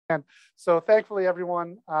So thankfully,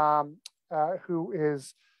 everyone who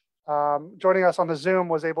is joining us on the Zoom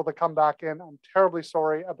was able to come back in. I'm terribly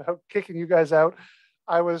sorry about kicking you guys out.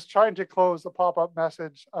 I was trying to close the pop-up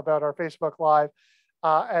message about our Facebook Live.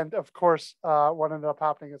 And of course, what ended up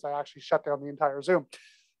happening is I actually shut down the entire Zoom.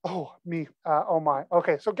 Oh, me. Oh, my.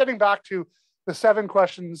 Okay, so getting back to the 7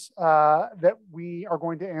 questions that we are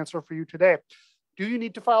going to answer for you today. Do you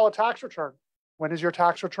need to file a tax return? When is your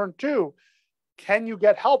tax return due? Can you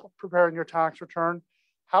get help preparing your tax return?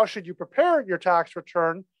 How should you prepare your tax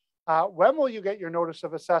return? When will you get your notice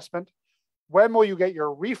of assessment? When will you get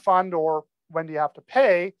your refund, or when do you have to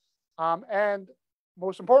pay? And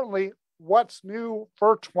most importantly, what's new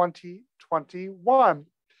for 2021?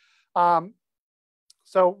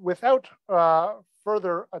 So without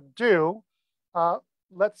further ado,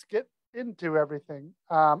 let's get into everything.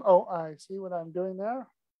 Oh, I see what I'm doing there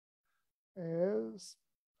is,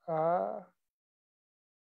 bear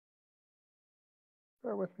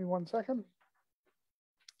with me one second.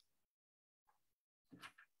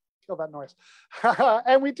 Kill that noise.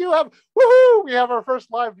 And we do have, woohoo, we have our first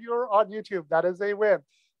live viewer on YouTube. That is a win.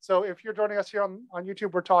 So if you're joining us here on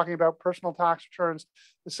YouTube, we're talking about personal tax returns,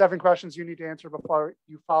 the 7 questions you need to answer before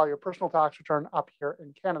you file your personal tax return up here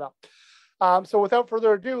in Canada. So without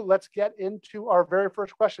further ado, let's get into our very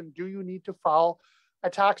first question. Do you need to file a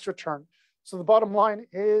tax return? So the bottom line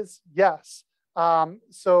is yes.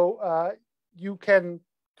 You can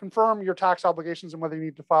confirm your tax obligations and whether you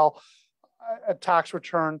need to file a tax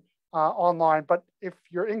return online. But if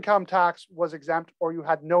your income tax was exempt or you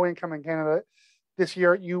had no income in Canada this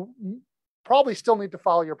year, you probably still need to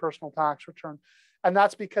file your personal tax return. And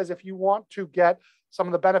that's because if you want to get some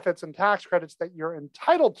of the benefits and tax credits that you're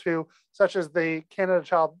entitled to, such as the Canada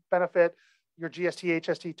Child Benefit, your GST,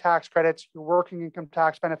 HST tax credits, your working income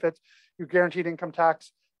tax benefits, your guaranteed income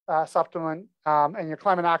tax supplement, and your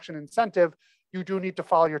climate action incentive, you do need to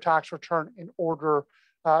file your tax return in order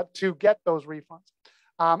to get those refunds.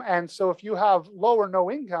 And so if you have low or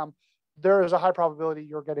no income, there is a high probability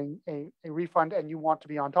you're getting a refund, and you want to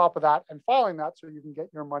be on top of that and filing that so you can get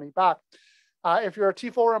your money back. If you're a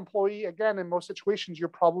T4 employee, again, in most situations, you're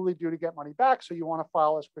probably due to get money back, so you want to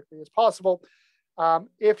file as quickly as possible.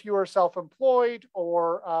 If you are self-employed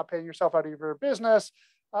or paying yourself out of your business,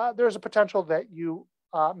 there's a potential that you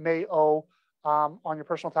may owe on your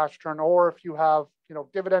personal tax return, or if you have,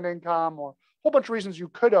 dividend income or a whole bunch of reasons you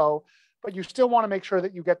could owe, but you still want to make sure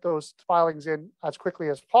that you get those filings in as quickly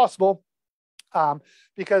as possible,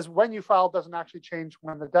 because when you file doesn't actually change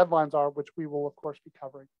when the deadlines are, which we will, of course, be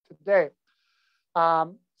covering today.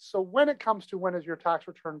 So when it comes to when is your tax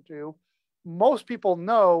return due, most people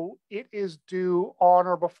know it is due on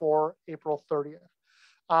or before April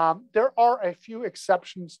 30th. There are a few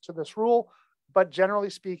exceptions to this rule, but generally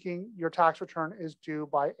speaking, your tax return is due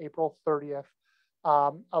by April 30th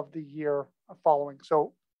of the year following.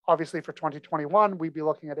 So obviously for 2021, we'd be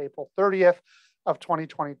looking at April 30th of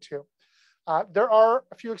 2022. There are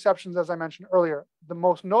a few exceptions, as I mentioned earlier. The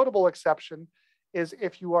most notable exception is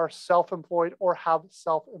if you are self-employed or have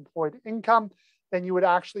self-employed income, then you would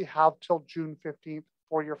actually have till June 15th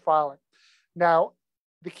for your filing. Now,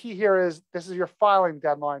 the key here is this is your filing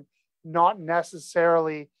deadline, not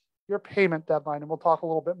necessarily your payment deadline. And we'll talk a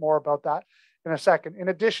little bit more about that in a second. In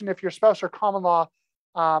addition, if your spouse or common law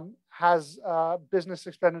has business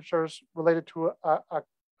expenditures related to a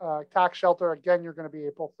tax shelter, again, you're going to be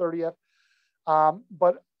April 30th.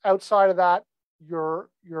 But outside of that, your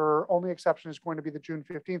only exception is going to be the June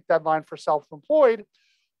 15th deadline for self-employed,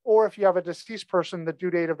 or if you have a deceased person, the due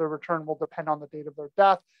date of their return will depend on the date of their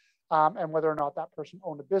death and whether or not that person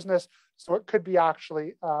owned a business. So it could be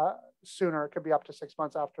actually sooner. It could be up to 6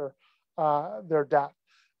 months after their death.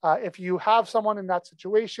 If you have someone in that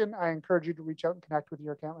situation, I encourage you to reach out and connect with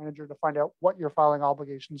your account manager to find out what your filing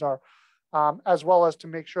obligations are, as well as to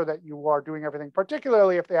make sure that you are doing everything,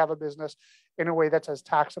 particularly if they have a business, in a way that's as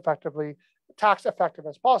tax effective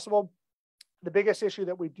as possible. The biggest issue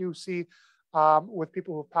that we do see with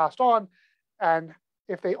people who've passed on, and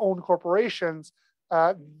if they own corporations,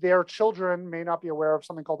 their children may not be aware of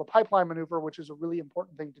something called the pipeline maneuver, which is a really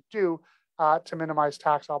important thing to do to minimize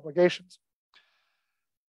tax obligations.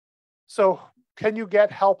 So can you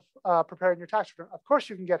get help preparing your tax return? Of course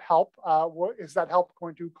you can get help. What is that help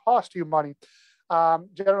going to cost you money?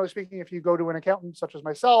 Generally speaking, if you go to an accountant such as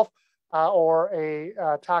myself or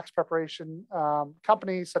a tax preparation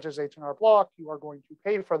company such as H&R Block, you are going to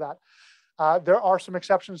pay for that. There are some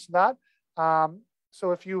exceptions to that.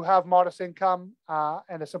 So if you have modest income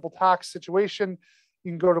and a simple tax situation,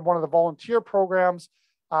 you can go to one of the volunteer programs.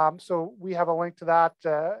 So we have a link to that,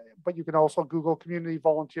 but you can also Google Community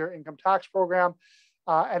Volunteer Income Tax Program.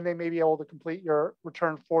 and they may be able to complete your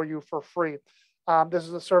return for you for free. This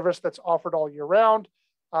is a service that's offered all year round,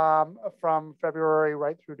 from February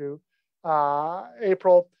right through to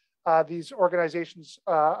April. These organizations,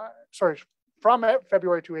 from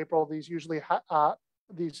February to April,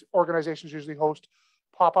 these organizations usually host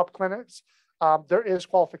pop-up clinics. There is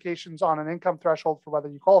qualifications on an income threshold for whether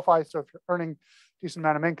you qualify. So if you're earning a decent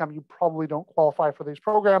amount of income, you probably don't qualify for these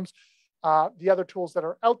programs. The other tools that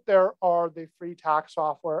are out there are the free tax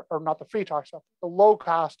software, or not the free tax software, the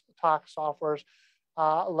low-cost tax softwares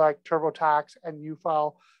like TurboTax and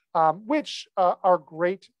UFile, which are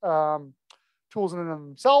great tools in and of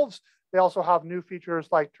themselves. They also have new features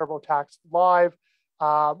like TurboTax Live,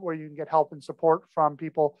 where you can get help and support from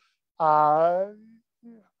people.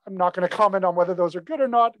 I'm not going to comment on whether those are good or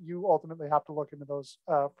not. You ultimately have to look into those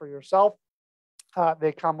for yourself.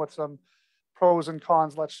 They come with some pros and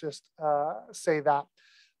cons, let's just say that.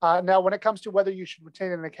 Now, when it comes to whether you should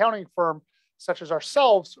retain an accounting firm such as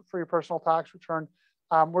ourselves for your personal tax return,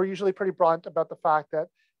 we're usually pretty blunt about the fact that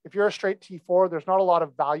if you're a straight T4, there's not a lot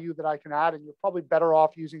of value that I can add, and you're probably better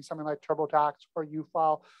off using something like TurboTax or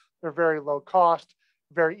UFile. They're very low cost,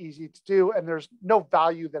 very easy to do, and there's no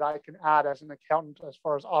value that I can add as an accountant as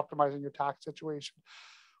far as optimizing your tax situation.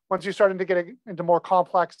 Once you're starting to get into more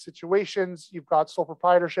complex situations, you've got sole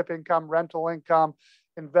proprietorship income, rental income,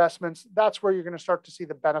 investments. That's where you're going to start to see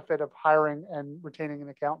the benefit of hiring and retaining an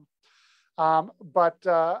accountant.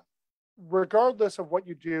 But regardless of what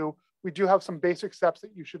you do, we do have some basic steps that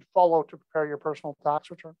you should follow to prepare your personal tax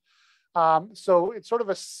return. So it's sort of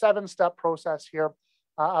a 7-step process here.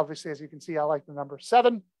 Obviously, as you can see, I like the number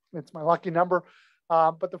 7. It's my lucky number.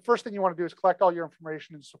 But the first thing you want to do is collect all your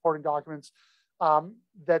information and supporting documents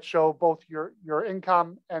that show both your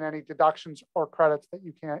income and any deductions or credits that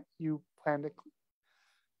you plan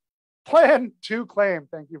to claim.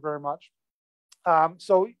 Thank you very much.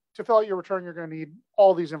 So to fill out your return, you're going to need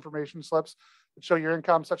all these information slips that show your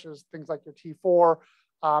income, such as things like your T4.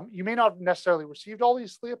 You may not have necessarily received all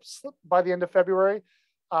these slips by the end of February,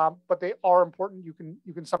 but they are important. You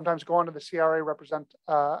can sometimes go onto the CRA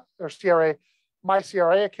My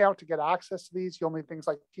CRA account to get access to these. You'll need things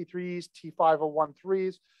like T3s,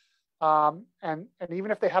 T5013s, and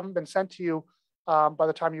even if they haven't been sent to you by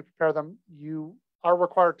the time you prepare them, you are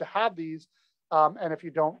required to have these. And if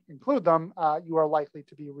you don't include them, you are likely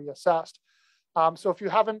to be reassessed. So if you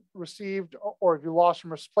haven't received, or if you lost or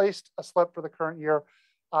misplaced a slip for the current year,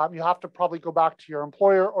 you have to probably go back to your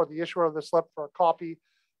employer or the issuer of the slip for a copy.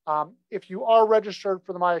 If you are registered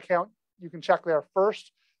for the My account, you can check there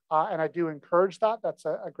first. And I do encourage that. That's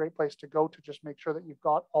a great place to go to just make sure that you've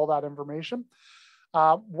got all that information.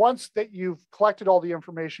 Once that you've collected all the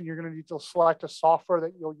information, you're going to need to select a software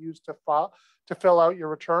that you'll use to fill out your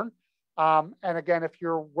return. And again, if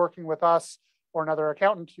you're working with us or another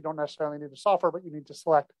accountant, you don't necessarily need a software, but you need to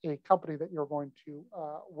select a company that you're going to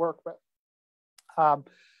work with.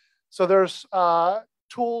 So there's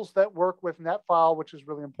tools that work with NetFile, which is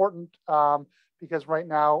really important because right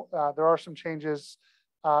now there are some changes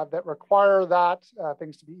that require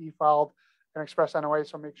things to be e-filed and express NOA.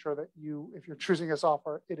 So make sure that if you're choosing a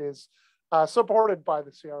software, it is supported by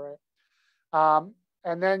the CRA.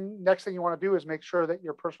 And then next thing you want to do is make sure that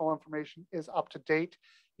your personal information is up to date,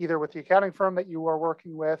 either with the accounting firm that you are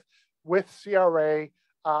working with CRA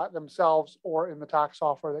themselves, or in the tax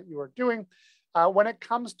software that you are doing. When it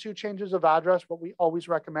comes to changes of address, what we always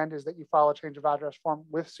recommend is that you file a change of address form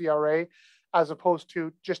with CRA, as opposed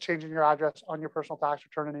to just changing your address on your personal tax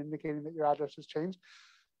return and indicating that your address has changed.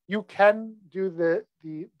 You can do the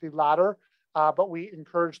latter, but we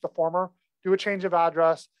encourage the former. Do a change of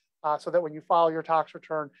address so that when you file your tax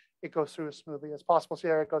return, it goes through as smoothly as possible.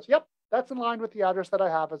 CRA goes, yep, that's in line with the address that I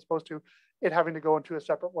have, as opposed to it having to go into a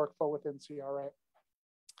separate workflow within CRA.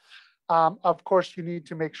 Of course, you need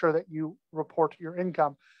to make sure that you report your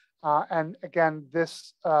income. And again,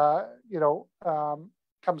 this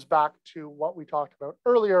comes back to what we talked about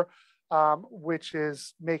earlier, which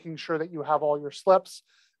is making sure that you have all your slips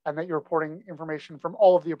and that you're reporting information from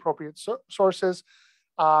all of the appropriate sources.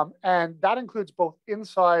 And that includes both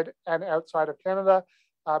inside and outside of Canada,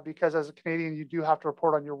 because as a Canadian, you do have to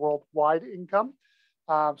report on your worldwide income.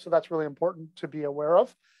 So that's really important to be aware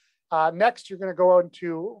of. Next, you're going to go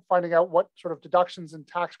into finding out what sort of deductions and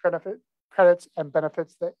tax credits and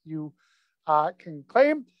benefits that you can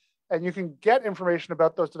claim. And you can get information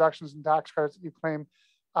about those deductions and tax credits that you claim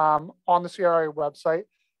on the CRA website,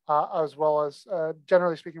 as well as,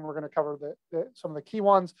 generally speaking, we're going to cover some of the key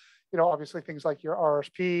ones. Obviously things like your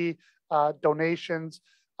RSP, donations.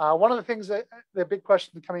 One of the things the big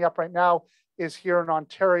question coming up right now is here in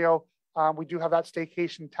Ontario, We do have that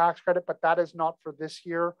staycation tax credit, but that is not for this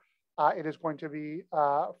year. It is going to be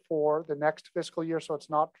for the next fiscal year. So it's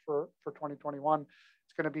not for 2021.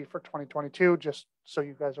 It's going to be for 2022, just so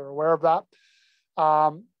you guys are aware of that.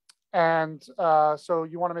 So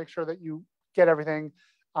you want to make sure that you get everything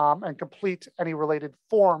and complete any related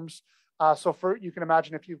forms. So you can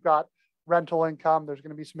imagine if you've got rental income, there's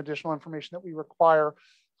going to be some additional information that we require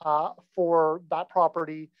for that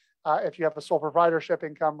property. If you have a sole proprietorship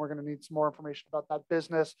income, we're going to need some more information about that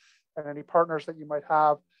business and any partners that you might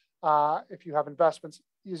have. If you have investments,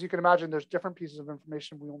 as you can imagine, there's different pieces of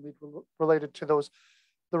information we will need related to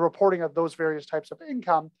the reporting of those various types of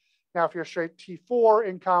income. Now, if you're straight T4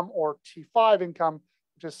 income or T5 income,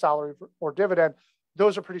 which is salary or dividend,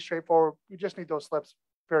 those are pretty straightforward. You just need those slips,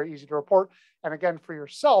 very easy to report. And again, for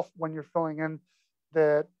yourself, when you're filling in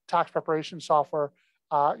the tax preparation software,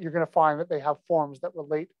 you're going to find that they have forms that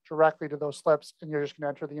relate directly to those slips, and you're just going to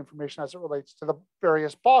enter the information as it relates to the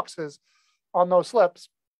various boxes on those slips.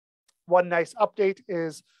 One nice update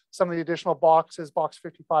is some of the additional boxes, box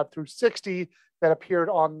 55 through 60, that appeared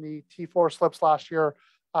on the T4 slips last year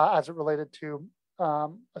as it related to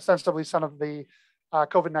ostensibly some of the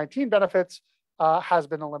COVID-19 benefits has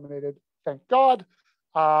been eliminated, thank God.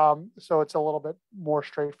 So it's a little bit more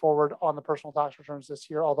straightforward on the personal tax returns this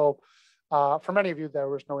year, although for many of you, there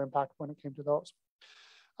was no impact when it came to those.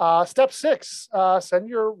 Step 6, send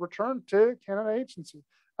your return to Canada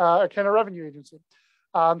Revenue Agency.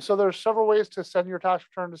 So there's several ways to send your tax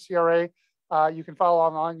return to CRA. You can file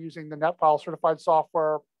online using the NetFile certified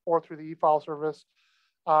software or through the e-file service.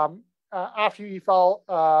 After you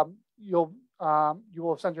e-file, you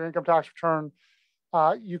will have sent your income tax return.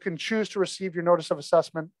 You can choose to receive your notice of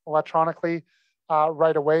assessment electronically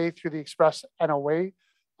right away through the Express NOA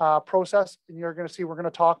process. And you're going to see, we're going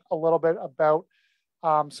to talk a little bit about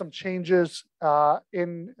some changes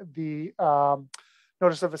in the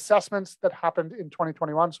notice of assessments that happened in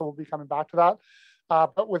 2021. So we'll be coming back to that.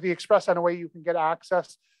 But with the Express NOA, you can get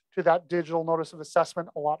access to that digital notice of assessment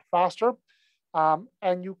a lot faster.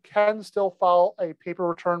 And you can still file a paper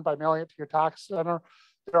return by mailing it to your tax center.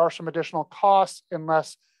 There are some additional costs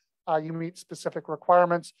unless you meet specific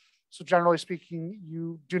requirements. So generally speaking,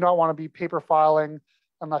 you do not want to be paper filing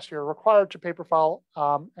unless you're required to paper file.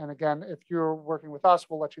 And again, if you're working with us,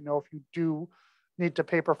 we'll let you know if you do need to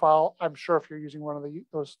paper file. I'm sure if you're using one of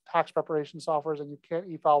those tax preparation softwares and you can't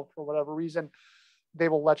e-file for whatever reason, they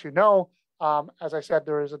will let you know. As I said,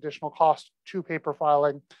 there is additional cost to paper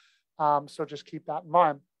filing. So just keep that in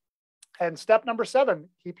mind. And step number 7,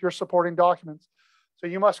 keep your supporting documents. So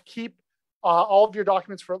you must keep all of your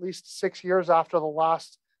documents for at least 6 years after the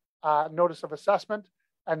last notice of assessment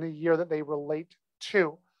and the year that they relate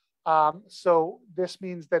to. So this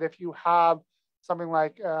means that if you have something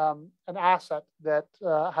like an asset that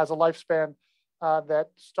has a lifespan that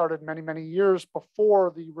started many, many years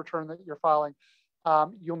before the return that you're filing,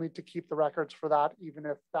 you'll need to keep the records for that, even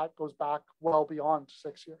if that goes back well beyond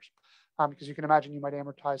 6 years. Because you can imagine you might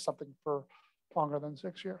amortize something for longer than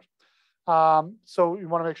 6 years. So you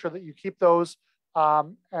want to make sure that you keep those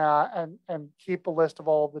and keep a list of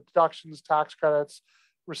all the deductions, tax credits,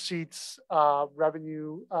 receipts,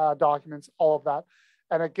 revenue documents, all of that.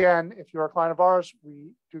 And again, if you're a client of ours,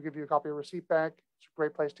 we do give you a copy of Receipt Bank. It's a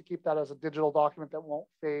great place to keep that as a digital document that won't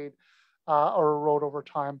fade or erode over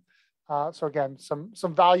time. So again,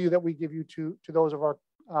 some value that we give you to those of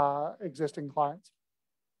our existing clients.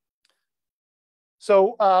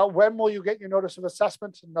 So when will you get your notice of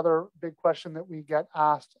assessment? Another big question that we get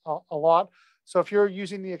asked a lot. So if you're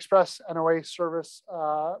using the Express NOA service,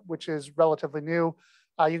 which is relatively new,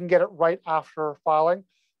 you can get it right after filing.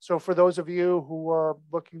 So for those of you who are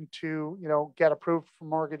looking to, get approved for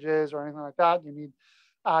mortgages or anything like that, you need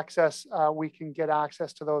access. We can get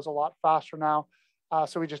access to those a lot faster now.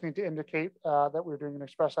 So we just need to indicate that we're doing an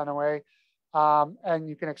Express NOA, and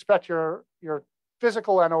you can expect your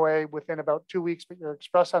physical NOA within about 2 weeks, but your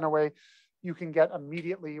Express NOA you can get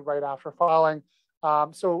immediately right after filing.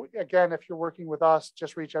 So again, if you're working with us,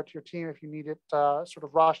 just reach out to your team if you need it sort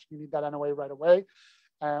of rushed. You need that NOA right away,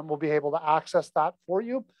 and we'll be able to access that for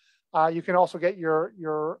you. You can also get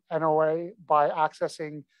your NOA by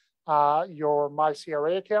accessing your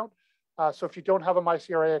MyCRA account. So if you don't have a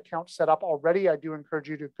MyCRA account set up already, I do encourage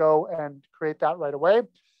you to go and create that right away.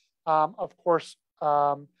 Of course,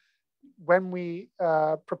 when we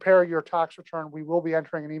prepare your tax return, we will be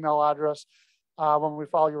entering an email address when we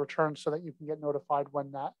file your return so that you can get notified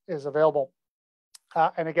when that is available.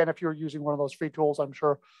 And again, if you're using one of those free tools, I'm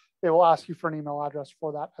sure they will ask you for an email address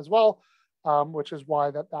for that as well, which is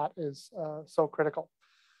why that is so critical.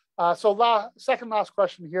 So second last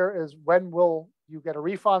question here is, when will you get a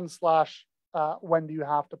refund slash when do you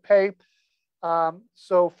have to pay.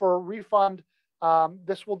 So for a refund,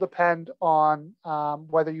 this will depend on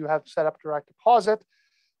whether you have set up direct deposit.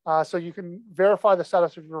 So you can verify the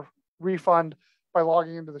status of your refund by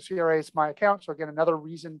logging into the CRA's My Account. So again, another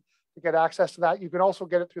reason to get access to that. You can also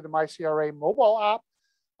get it through the My CRA mobile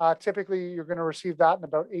app. Typically, you're going to receive that in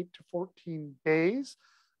about 8 to 14 days.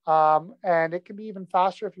 And it can be even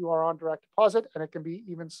faster if you are on direct deposit, and it can be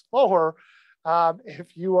even slower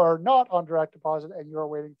if you are not on direct deposit and you are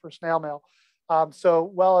waiting for snail mail. So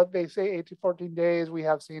while they say 8 to 14 days, we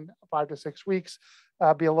have seen 5 to 6 weeks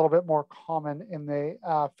be a little bit more common in the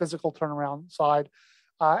physical turnaround side.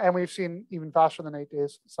 And we've seen even faster than 8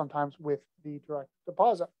 days sometimes with the direct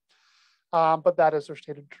deposit. But that is their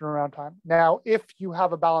stated turnaround time. Now, if you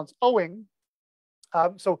have a balance owing,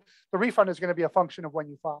 so the refund is going to be a function of when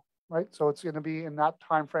you file, right? So it's going to be in that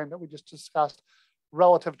time frame that we just discussed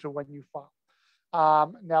relative to when you file.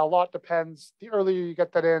 Now, a lot depends. The earlier you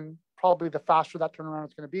get that in, probably the faster that turnaround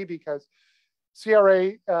is going to be, because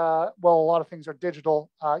CRA, well, a lot of things are digital.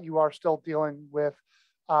 You are still dealing with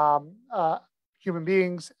human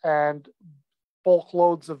beings and bulk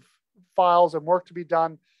loads of files and work to be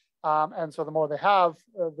done. And so the more they have,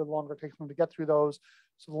 the longer it takes them to get through those.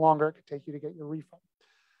 So the longer it could take you to get your refund.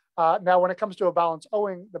 Now, when it comes to a balance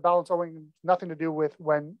owing, the balance owing has nothing to do with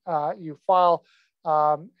when you file.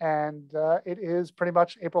 It is pretty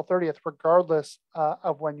much April 30th, regardless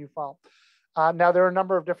of when you file. Now, there are a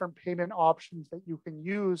number of different payment options that you can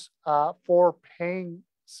use for paying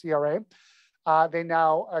CRA. They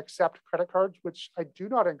now accept credit cards, which I do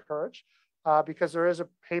not encourage because there is a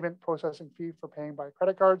payment processing fee for paying by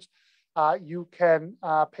credit cards. You can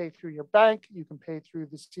pay through your bank. You can pay through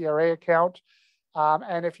the CRA account.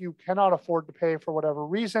 And if you cannot afford to pay for whatever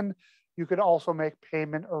reason, you can also make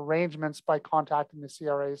payment arrangements by contacting the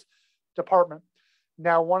CRA's department.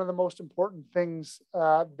 Now, one of the most important things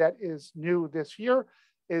that is new this year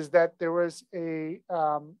is that there was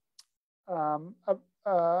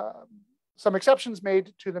some exceptions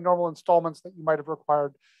made to the normal installments that you might have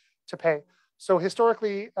required to pay. So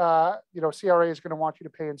historically, CRA is going to want you to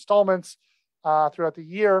pay installments throughout the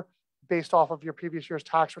year based off of your previous year's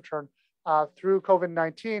tax return. Through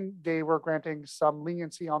COVID-19, they were granting some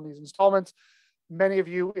leniency on these installments. Many of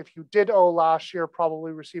you, if you did owe last year,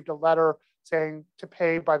 probably received a letter saying to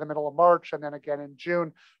pay by the middle of March and then again in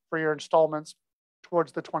June for your installments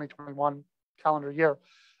towards the 2021 calendar year.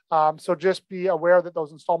 So just be aware that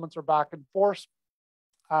those installments are back in force.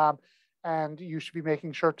 And you should be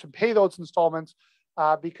making sure to pay those installments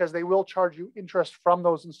because they will charge you interest from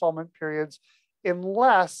those installment periods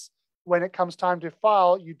unless when it comes time to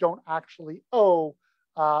file, you don't actually owe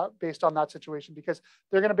based on that situation, because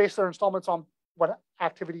they're going to base their installments on what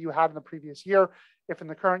activity you had in the previous year. If in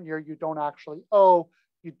the current year you don't actually owe,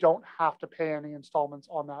 you don't have to pay any installments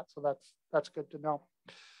on that. So that's good to know.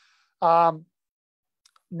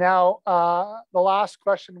 Now, the last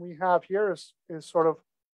question we have here is sort of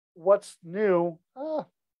what's new?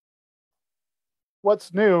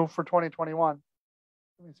 What's new for 2021?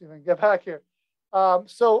 Let me see if I can get back here.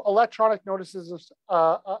 So electronic notices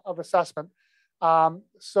of assessment.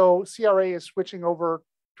 So CRA is switching over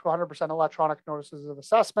to 100% electronic notices of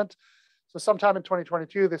assessment. So sometime in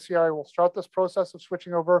 2022, the CRA will start this process of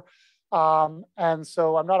switching over. And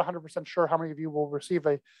so I'm not 100% sure how many of you will receive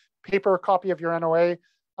a paper copy of your NOA,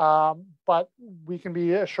 but we can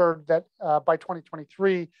be assured that by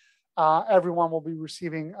 2023, everyone will be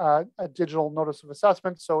receiving a digital notice of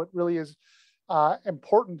assessment. So it really is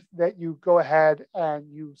important that you go ahead and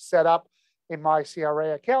you set up a My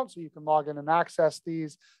CRA account so you can log in and access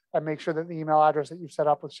these and make sure that the email address that you've set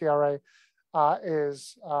up with CRA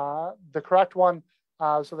is the correct one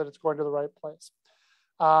so that it's going to the right place.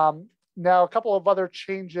 Now, a couple of other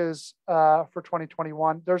changes for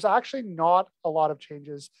 2021. There's actually not a lot of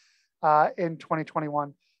changes in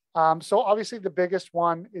 2021. So obviously the biggest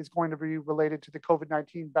one is going to be related to the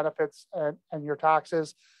COVID-19 benefits and your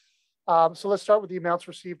taxes. So let's start with the amounts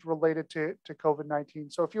received related to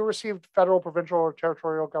COVID-19. So if you received federal, provincial, or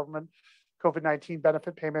territorial government COVID-19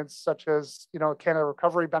 benefit payments, such as Canada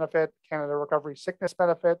Recovery Benefit, Canada Recovery Sickness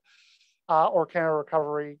Benefit, or Canada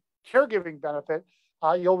Recovery Caregiving Benefit,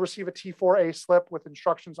 you'll receive a T4A slip with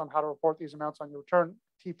instructions on how to report these amounts on your return.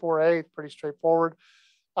 T4A, pretty straightforward.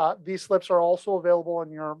 These slips are also available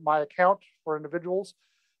in your My Account for individuals.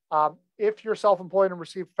 If you're self-employed and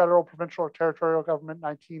receive federal, provincial, or territorial government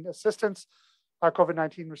COVID-19 assistance,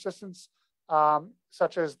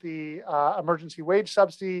 such as the emergency wage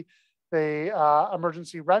subsidy, the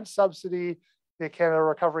emergency rent subsidy, the Canada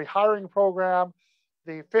Recovery Hiring Program,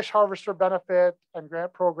 the fish harvester benefit and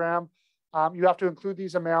grant program, You have to include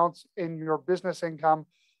these amounts in your business income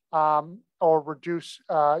or reduce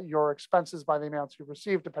your expenses by the amounts you've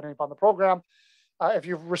received, depending upon the program. If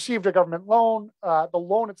you've received a government loan, the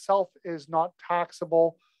loan itself is not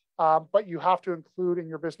taxable, but you have to include in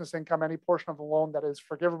your business income any portion of the loan that is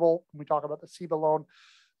forgivable. When we talk about the CEBA loan,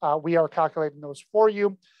 we are calculating those for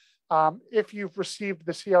you. If you've received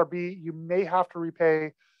the CRB, you may have to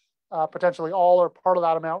repay potentially all or part of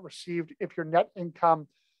that amount received if your net income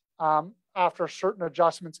after certain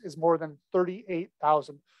adjustments is more than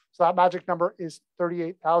 38,000. So that magic number is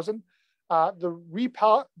 38,000. The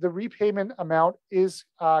repayment amount is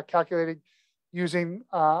calculated using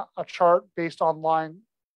a chart based on line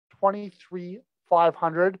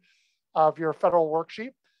 23,500 of your federal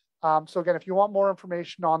worksheet. So again, if you want more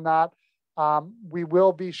information on that, we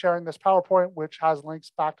will be sharing this PowerPoint, which has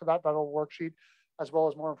links back to that federal worksheet, as well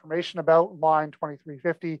as more information about line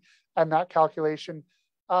 2350 and that calculation.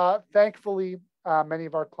 Thankfully, many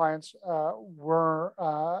of our clients were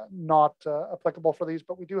not applicable for these,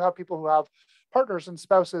 but we do have people who have partners and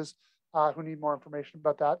spouses who need more information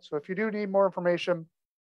about that. So if you do need more information,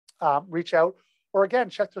 reach out, or again,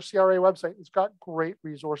 check their CRA website. It's got great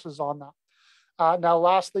resources on that. Now,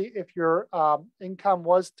 lastly, if your income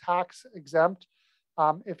was tax exempt,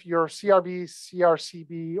 if your CRB,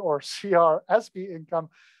 CRCB, or CRSB income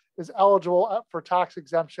is eligible for tax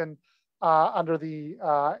exemption under the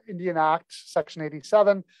Indian Act, Section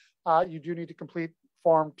 87, you do need to complete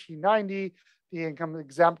Form T90, the income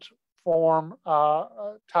exempt form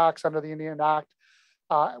tax under the Indian Act,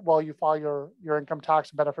 while you file your income tax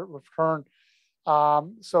and benefit return.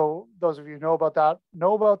 So those of you who know about that,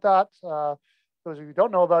 know about that. Those of you who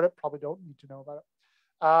don't know about it probably don't need to know about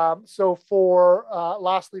it. So for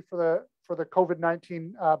lastly, for the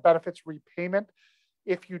COVID-19 benefits repayment,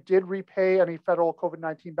 if you did repay any federal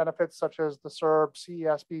COVID-19 benefits, such as the CERB,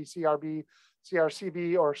 CESB, CRB,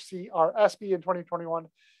 CRCB, or CRSB in 2021,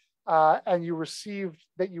 and you received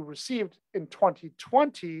in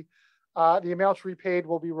 2020, the amounts repaid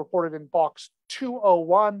will be reported in box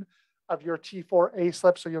 201 of your T4A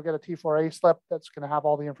slip. So you'll get a T4A slip that's going to have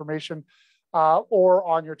all the information, or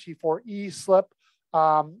on your T4E slip,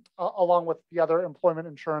 along with the other employment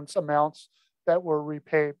insurance amounts that were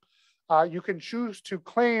repaid. You can choose to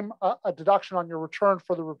claim a deduction on your return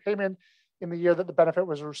for the repayment in the year that the benefit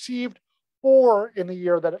was received or in the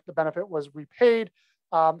year that the benefit was repaid.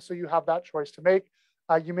 So you have that choice to make.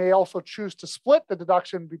 You may also choose to split the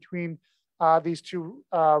deduction between these two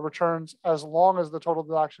returns, as long as the total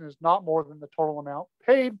deduction is not more than the total amount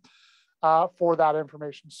paid for that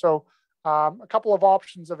information. So a couple of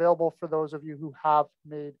options available for those of you who have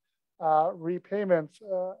made repayments.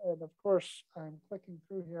 And of course, I'm clicking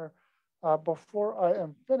through here before I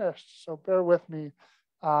am finished. So bear with me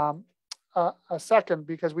a second,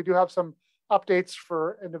 because we do have some updates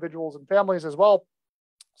for individuals and families as well.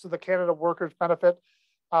 So the Canada Workers Benefit,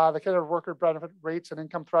 the Canada Worker Benefit rates and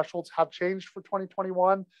income thresholds have changed for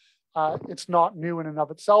 2021. It's not new in and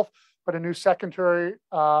of itself, but a new secondary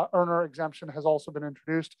earner exemption has also been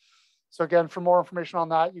introduced. So again, for more information on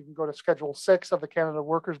that, you can go to Schedule 6 of the Canada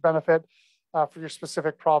Workers Benefit for your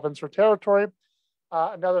specific province or territory.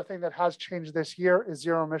 Another thing that has changed this year is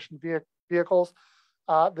zero emission vehicles.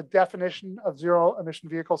 The definition of zero emission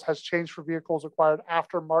vehicles has changed for vehicles acquired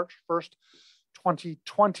after March 1st,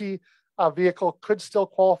 2020. A vehicle could still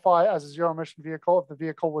qualify as a zero emission vehicle if the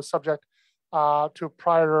vehicle was subject to a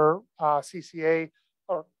prior CCA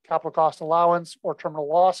or capital cost allowance or terminal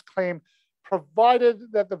loss claim,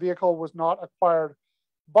 provided that the vehicle was not acquired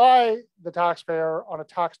by the taxpayer on a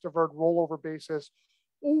tax deferred rollover basis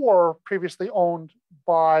or previously owned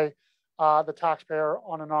by the taxpayer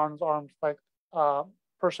on an arm's length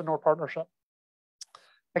person or partnership.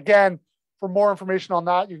 Again, for more information on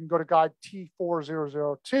that, you can go to Guide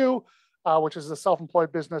T4002, which is the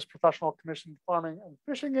self-employed business professional commission farming and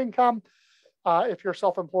fishing income. If you're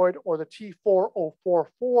self-employed, or the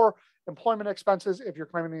T4044, employment expenses, if you're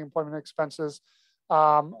claiming the employment expenses.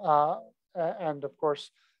 And of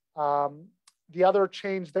course, the other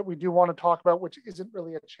change that we do want to talk about, which isn't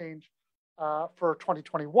really a change for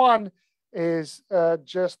 2021, is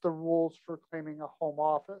just the rules for claiming a home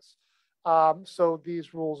office. So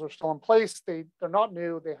these rules are still in place. They're not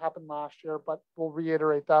new. They happened last year, but we'll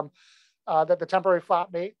reiterate them. That the temporary flat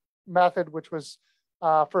method, which was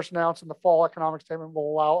first announced in the fall economic statement,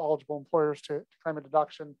 will allow eligible employers to claim a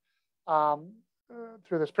deduction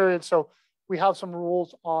through this period. So we have some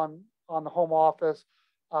rules on the home office.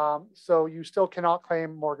 So you still cannot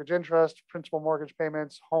claim mortgage interest, principal mortgage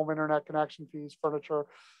payments, home internet connection fees, furniture.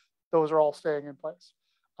 Those are all staying in place.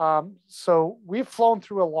 So we've flown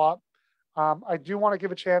through a lot. I do want to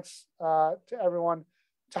give a chance to everyone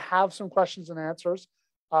to have some questions and answers.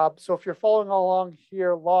 So if you're following along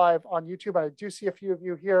here live on YouTube, I do see a few of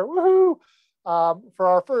you here, woohoo, for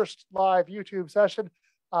our first live YouTube session.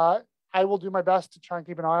 I will do my best to try and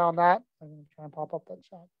keep an eye on that. I'm going to try and pop up that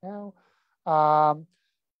chat now.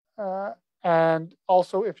 And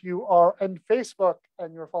also, if you are on Facebook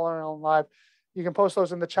and you're following on live, you can post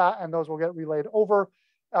those in the chat and those will get relayed over.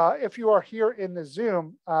 If you are here in the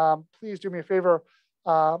Zoom, please do me a favor,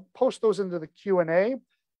 post those into the Q&A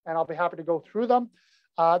and I'll be happy to go through them.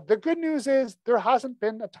 The good news is there hasn't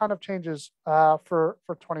been a ton of changes for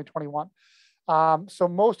 2021. So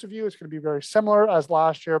most of you, it's going to be very similar as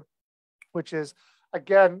last year, which is,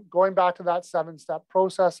 again, going back to that 7-step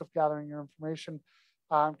process of gathering your information,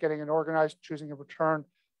 getting it organized, choosing a return,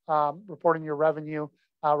 reporting your revenue,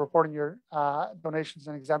 reporting your donations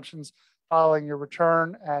and exemptions, filing your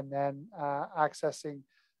return, and then accessing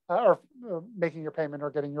or making your payment or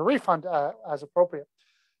getting your refund as appropriate.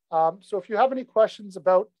 So if you have any questions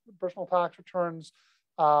about personal tax returns,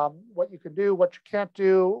 what you can do, what you can't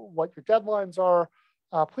do, what your deadlines are,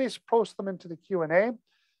 please post them into the Q&A.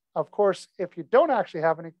 Of course, if you don't actually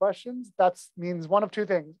have any questions, that means one of two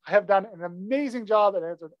things. I have done an amazing job and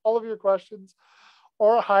answered all of your questions,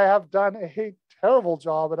 or I have done a terrible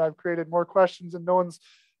job and I've created more questions and no one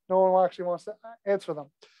actually wants to answer them.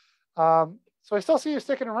 So I still see you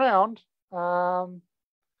sticking around.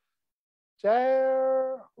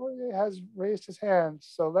 Jair has raised his hand.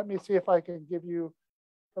 So let me see if I can give you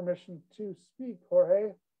permission to speak,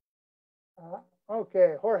 Jorge.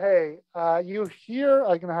 Okay, Jorge, you here?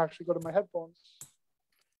 I'm going to actually go to my headphones.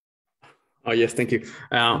 Oh, yes, thank you.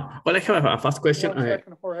 Well, I have a first question. 1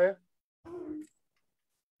 second, Jorge.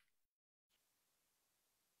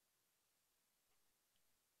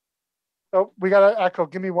 Oh, we got to echo.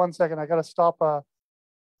 Give me 1 second. I got to stop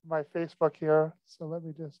my Facebook here. So let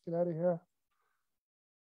me just get out of here.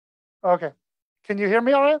 Okay. Can you hear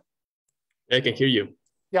me all right? I can hear you.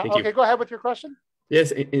 Yeah, Thank okay, you. Go ahead with your question.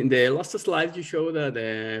 Yes, in the last slide, you show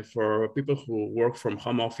that for people who work from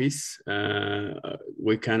home office,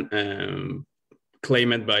 we can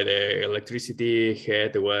claim it by the electricity,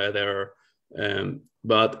 heat, the weather.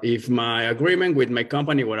 But if my agreement with my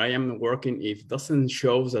company where I am working, if doesn't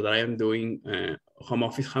show that I am doing home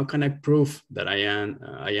office, how can I prove that I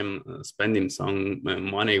am spending some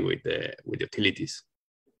money with the utilities?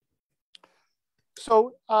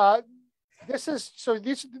 So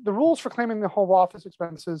these the rules for claiming the home office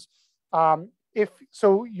expenses.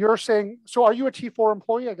 So you're saying, so are you a T4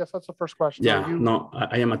 employee? I guess that's the first question. Yeah, no,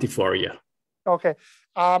 I am a T4. Yeah. Okay,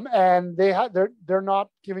 and they're not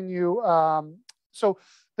giving you. So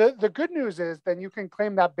the good news is then you can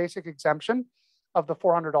claim that basic exemption of the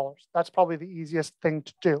 $400. That's probably the easiest thing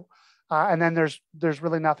to do, and then there's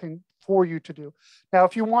really nothing for you to do. Now,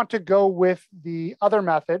 if you want to go with the other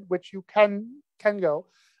method, which you can go.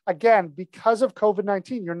 Again, because of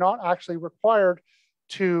COVID-19, you're not actually required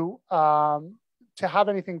to have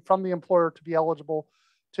anything from the employer to be eligible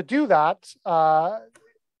to do that.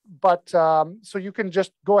 But so you can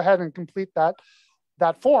just go ahead and complete that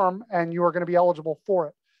form and you are going to be eligible for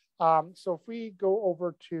it. So if we go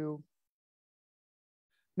over to,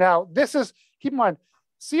 now this is, keep in mind,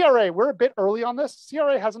 CRA, we're a bit early on this.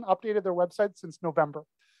 CRA hasn't updated their website since November.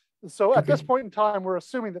 So at this point in time, we're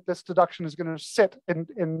assuming that this deduction is going to sit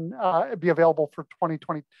in be available for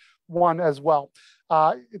 2021 as well.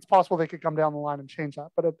 It's possible they could come down the line and change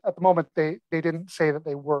that, but at the moment they didn't say that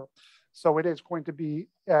they were. So it is going to be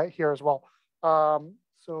here as well.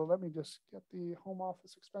 So let me just get the home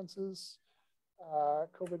office expenses.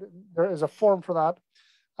 COVID, there is a form for that.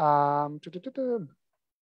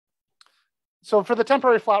 So for the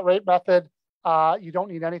temporary flat rate method, you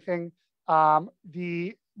don't need anything. So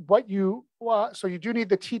you do need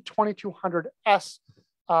the T2200S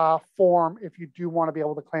form if you do want to be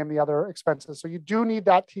able to claim the other expenses. So you do need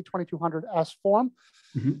that T2200S form.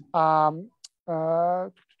 Mm-hmm.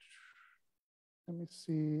 Let me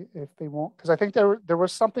see if they won't, because I think there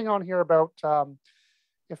was something on here about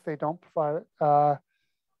if they don't provide it.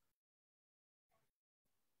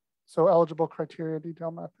 So eligible criteria detail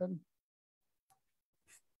method.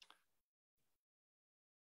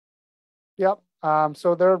 Yep.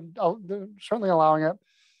 So they're certainly allowing it.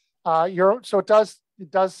 So it does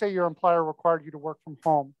say your employer required you to work from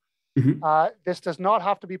home. Mm-hmm. This does not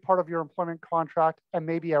have to be part of your employment contract and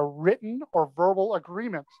may be a written or verbal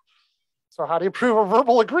agreement. So how do you prove a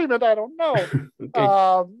verbal agreement? I don't know.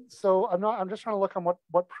 Okay. So I'm just trying to look on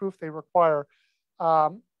what proof they require.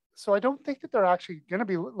 So I don't think that they're actually going to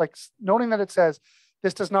be like, noting that it says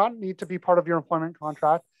this does not need to be part of your employment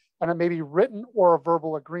contract and it may be written or a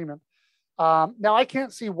verbal agreement. Now, I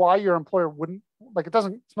can't see why your employer wouldn't, like,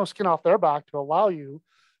 it's no skin off their back to allow you,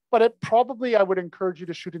 but I would encourage you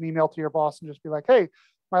to shoot an email to your boss and just be like, hey, am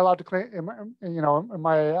I allowed to claim, am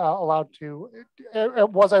I allowed to,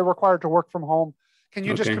 was I required to work from home? Can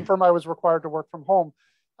you just confirm I was required to work from home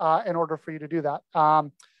in order for you to do that? I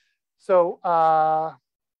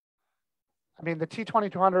mean, the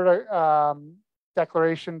T2200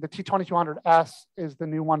 declaration, the T2200S is the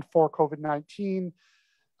new one for COVID-19.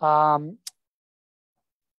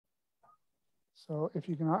 So if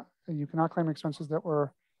you cannot claim expenses that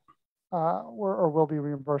were or will be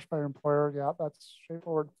reimbursed by your employer. Yeah, that's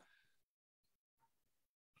straightforward.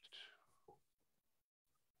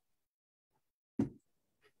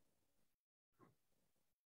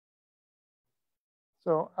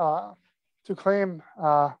 So to claim,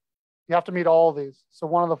 you have to meet all of these. So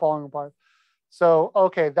one of the following applies. So,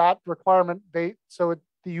 okay, that requirement,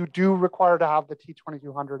 you do require to have the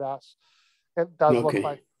T2200S. It does look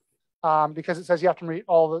like, because it says you have to meet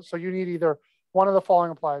all of it. So you need either one of the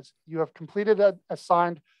following applies. You have completed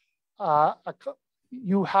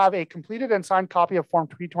you have a completed and signed copy of Form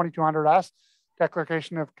T2200S,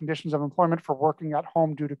 Declaration of Conditions of Employment for working at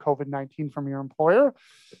home due to COVID-19 from your employer.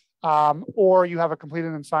 Or you have a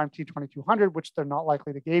completed and signed T2200, which they're not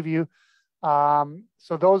likely to give you.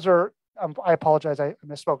 So those are, I apologize, I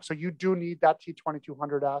misspoke. So you do need that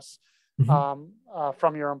T2200S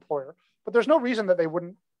from your employer, but there's no reason that they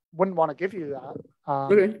wouldn't want to give you that.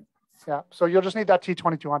 Yeah, so you'll just need that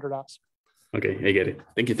T2200S. Okay, I get it.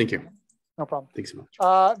 Thank you. No problem. Thanks so much.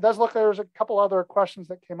 Does look there's a couple other questions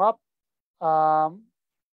that came up. Will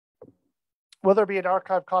there be an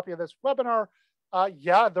archived copy of this webinar?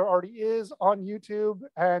 Yeah, there already is on YouTube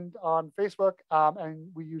and on Facebook,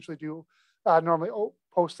 and we usually do normally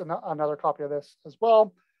post another copy of this as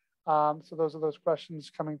well. So those are those questions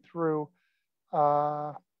coming through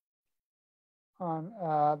on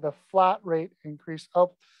the flat rate increase.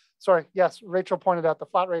 Oh, sorry. Yes, Rachel pointed out the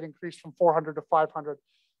flat rate increased from 400 to 500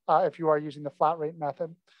 if you are using the flat rate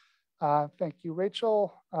method. Thank you,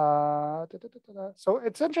 Rachel. So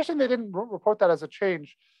it's interesting they didn't report that as a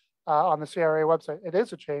change on the CRA website. It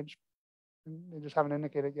is a change. They just haven't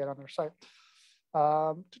indicated yet on their site.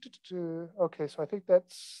 Okay, so I think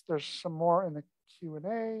there's some more in the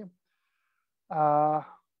Q&A.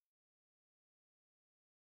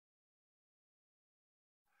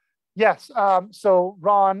 Yes, so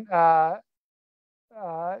Ron,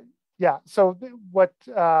 yeah, so what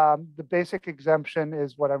the basic exemption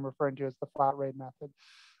is what I'm referring to as the flat rate method,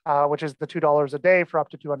 which is the $2 a day for up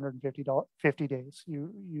to 250 days.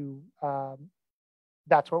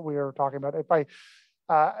 That's what we are talking about.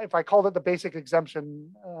 If I called it the basic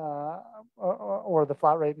exemption or the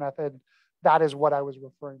flat rate method, that is what I was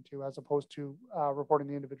referring to, as opposed to reporting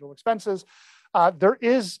the individual expenses. There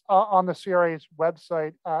is on the CRA's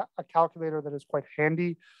website a calculator that is quite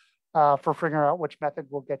handy for figuring out which method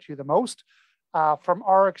will get you the most. From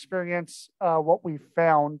our experience, what we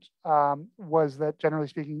found was that generally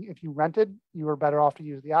speaking, if you rented, you were better off to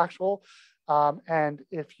use the actual. And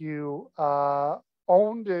if you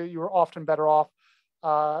owned, you were often better off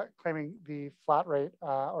claiming the flat rate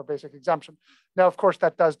or basic exemption. Now, of course,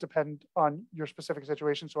 that does depend on your specific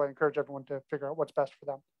situation. So I encourage everyone to figure out what's best for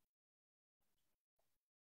them.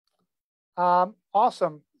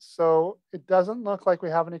 Awesome. So it doesn't look like we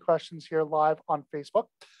have any questions here live on Facebook.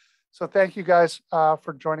 So thank you guys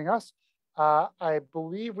for joining us. I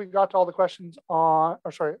believe we got to all the questions so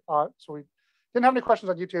we didn't have any questions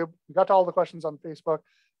on YouTube. We got to all the questions on Facebook.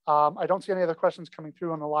 I don't see any other questions coming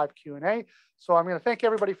through on the live Q&A. So I'm going to thank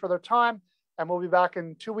everybody for their time, and we'll be back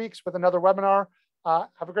in 2 weeks with another webinar.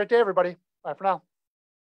 Have a great day, everybody. Bye for now.